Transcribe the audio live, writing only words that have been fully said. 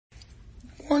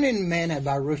Morning Manna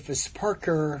by Rufus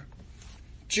Parker,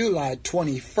 July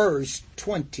 21st,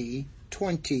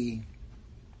 2020.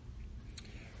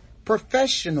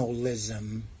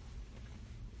 Professionalism.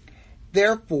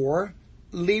 Therefore,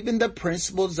 leaving the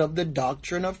principles of the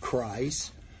doctrine of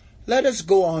Christ, let us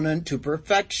go on unto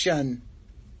perfection,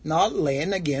 not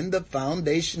laying again the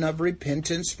foundation of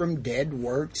repentance from dead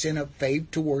works and of faith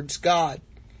towards God,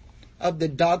 of the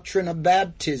doctrine of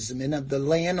baptism and of the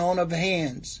laying on of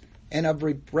hands, and of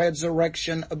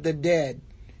resurrection of the dead,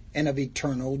 and of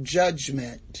eternal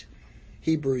judgment.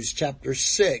 Hebrews chapter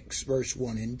 6, verse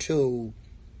 1 and 2.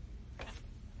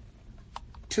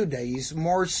 Today's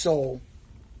morsel.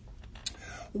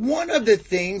 One of the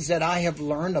things that I have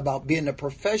learned about being a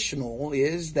professional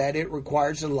is that it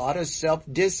requires a lot of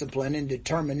self-discipline and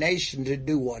determination to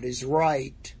do what is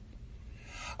right.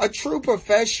 A true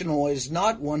professional is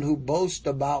not one who boasts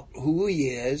about who he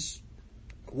is,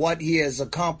 what he has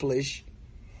accomplished,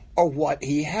 or what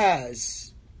he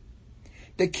has.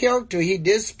 The character he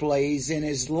displays in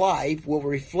his life will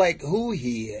reflect who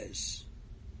he is.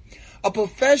 A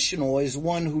professional is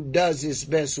one who does his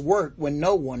best work when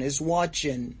no one is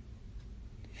watching.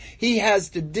 He has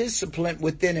the discipline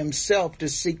within himself to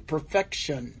seek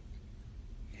perfection.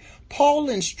 Paul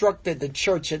instructed the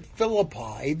church at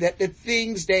Philippi that the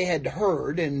things they had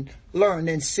heard and learned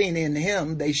and seen in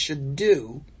him they should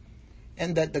do,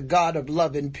 and that the God of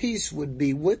love and peace would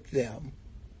be with them.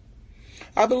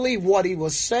 I believe what he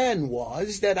was saying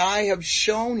was that I have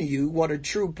shown you what a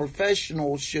true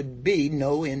professional should be,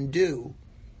 know, and do.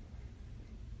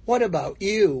 What about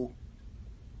you?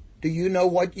 Do you know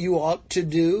what you ought to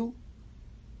do?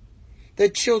 The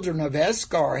children of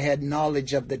Issachar had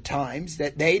knowledge of the times,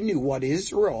 that they knew what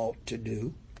Israel ought to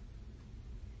do.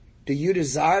 Do you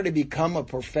desire to become a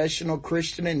professional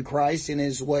Christian in Christ in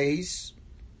his ways?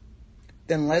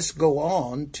 Then let's go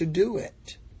on to do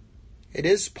it. It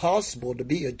is possible to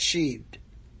be achieved.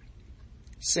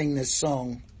 Sing this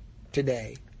song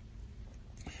today.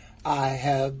 I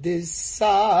have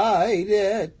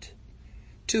decided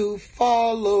to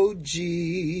follow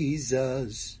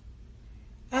Jesus.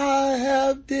 I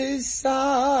have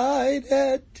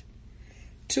decided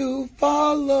to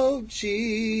follow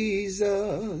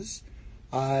Jesus.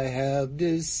 I have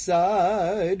decided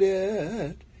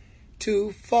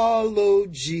to follow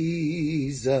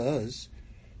Jesus.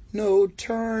 No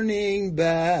turning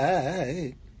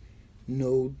back,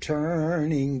 no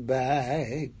turning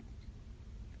back.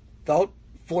 Thought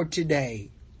for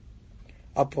today.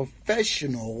 A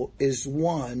professional is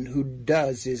one who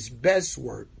does his best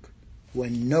work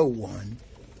when no one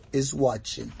is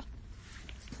watching.